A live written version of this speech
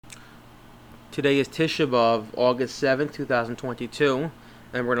Today is Tisha B'Av, August 7th, 2022,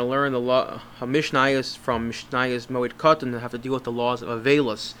 and we're going to learn the law Mishnayos from Mishnayos Moed Katan that have to deal with the laws of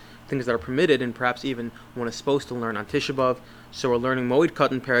Avelis, things that are permitted and perhaps even one is supposed to learn on Tisha B'Av. So we're learning Moed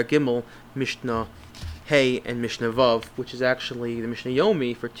Katan, Perek, Mishna Hey, and Mishna Vav, which is actually the Mishnah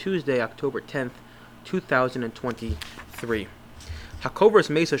Yomi for Tuesday, October 10th, 2023. Hakovers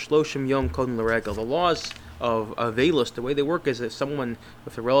Mesa Shloshim Yom Kodin L'Regel. The laws of Avelis, the way they work is if someone,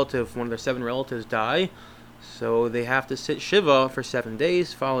 if a relative, one of their 7 relatives die, so they have to sit Shiva for 7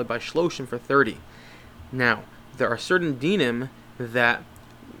 days, followed by Shloshim for 30. Now, there are certain dinim that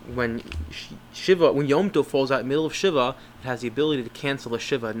when Yom Tov falls out in the middle of Shiva, it has the ability to cancel a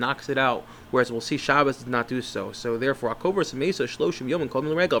Shiva, it knocks it out, whereas we'll see Shabbos does not do so. So therefore, Hakovers Mesa Shloshim Yom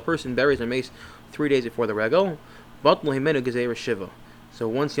Kodin L'Regel, a person buries their mace 3 days before the Regel, But Lohimenu Gezerah Shiva. So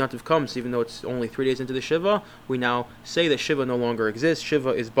once Yom Tov comes, even though it's only 3 days into the Shiva, we now say that Shiva no longer exists. Shiva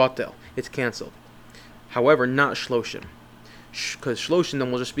is batel. It's canceled. However, not Shloshim. Because Shloshim then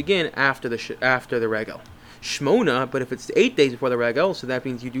will just begin after the Regel. Shmona, but if it's 8 days before the Regel, so that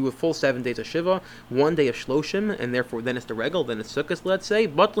means you do a full 7 days of Shiva, 1 day of Shloshim, and therefore then it's the Regel, then it's Sukkot, let's say,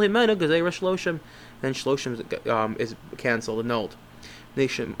 but Lohimenu Gezerah Shloshim. Then Shloshim is canceled, annulled.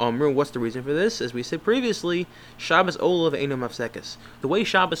 What's the reason for this? As we said previously, Shabbos Olav Eino Mafsekes. The way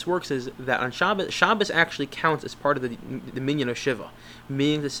Shabbos works is that on Shabbos actually counts as part of the minyan of Shiva.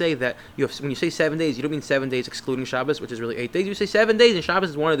 Meaning to say that when you say 7 days, you don't mean 7 days excluding Shabbos, which is really 8 days. You say 7 days, and Shabbos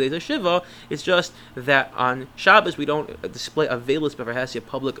is one of the days of Shiva. It's just that on Shabbos we don't display Avelis B'Varhasia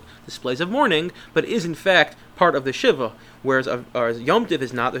public displays of mourning, but it is in fact part of the Shiva. Whereas Yom Tov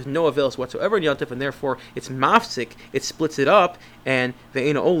is not. There's no Avelis whatsoever in Yom Tov, and therefore it's mafsik. It splits it up, and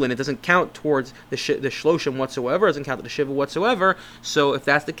ve'ena olin. It doesn't count towards the shloshim whatsoever. It doesn't count to the shiva whatsoever. So if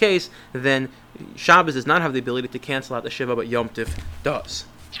that's the case, then Shabbos does not have the ability to cancel out the shiva, but Yom Tov does.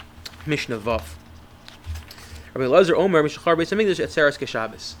 Mishna Vav. Rabbi Elazar Omer Mishachar Beis Hamikdash Etzeres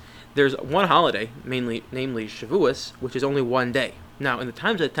Keshabbos. There's one holiday, namely Shavuos, which is only 1 day. Now, in the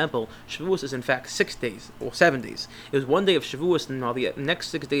times of the temple, Shavuos is in fact 6 days, or 7 days. It was 1 day of Shavuos, and while the next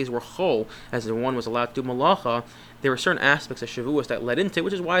 6 days were chol, as the one was allowed to do malacha, there were certain aspects of Shavuos that led into it,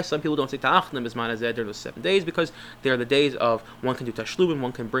 which is why some people don't say ta'achnim as manazed during those 7 days, because they are the days of one can do tashlubim,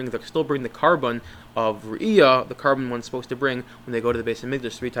 one can still bring the carbon of Re'iyah, the carbon one's supposed to bring when they go to the Beis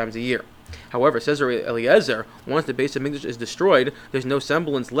Hamikdash 3 times a year. However, says Eliezer, once the Beis Hamikdash is destroyed, there's no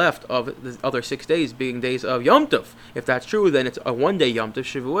semblance left of the other 6 days being days of Yom Tov. If that's true, then it's a 1 day Yom Tov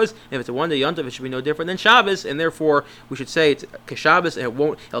Shavuos. If it's a 1 day Yom Tov, it should be no different than Shabbos, and therefore we should say it's Keshabbos,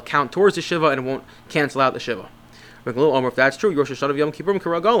 and it'll count towards the Shiva, and it won't cancel out the Shiva. If that's true, Rosh Hashanah Yom Kippur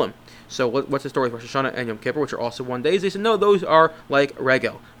K'Regalim. So what's the story with Rosh Hashanah and Yom Kippur, which are also 1 days? They said no, those are like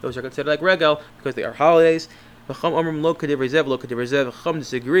Regel. Those are considered like Regel because they are holidays. The Chum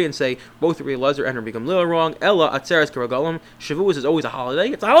disagree and say both Rabbi Elazar and Rabbi Gamliel are wrong. Ella Atzeres K'Regalim. Shavuos is always a holiday.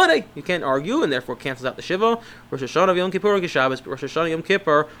 It's a holiday. You can't argue, and therefore cancels out the Shiva. Rosh Hashanah Yom Kippur and Shabbos. Rosh Hashanah Yom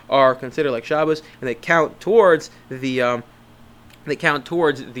Kippur are considered like Shabbos, and they count towards the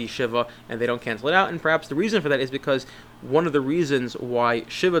Shiva, and they don't cancel it out. And perhaps the reason for that is because one of the reasons why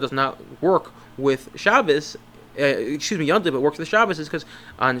Shiva does not work with Shabbos, Yom Tov, but works with Shabbos, is because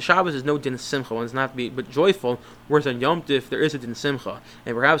on Shabbos there's no din simcha, one's not but joyful, whereas on Yom Tov there is a din simcha.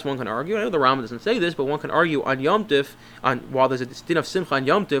 And perhaps one can argue, I know the Rambam doesn't say this, but one can argue on Yom Tov, while there's a din of simcha on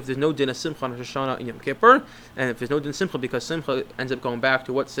Yom Tov, there's no din of simcha on Rosh Hashanah and Yom Kippur. And if there's no din simcha, because simcha ends up going back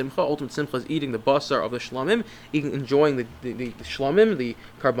to what simcha, ultimate simcha is eating the basar of the shlomim, enjoying the shlomim, the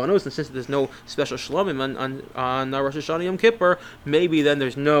karbanos, and since there's no special shlomim on Rosh Hashanah Yom Kippur, maybe then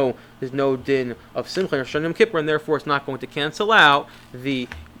there's no din of simcha on Rosh Hashanah Yom Kippur, and therefore it's not going to cancel out the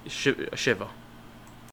Shiva.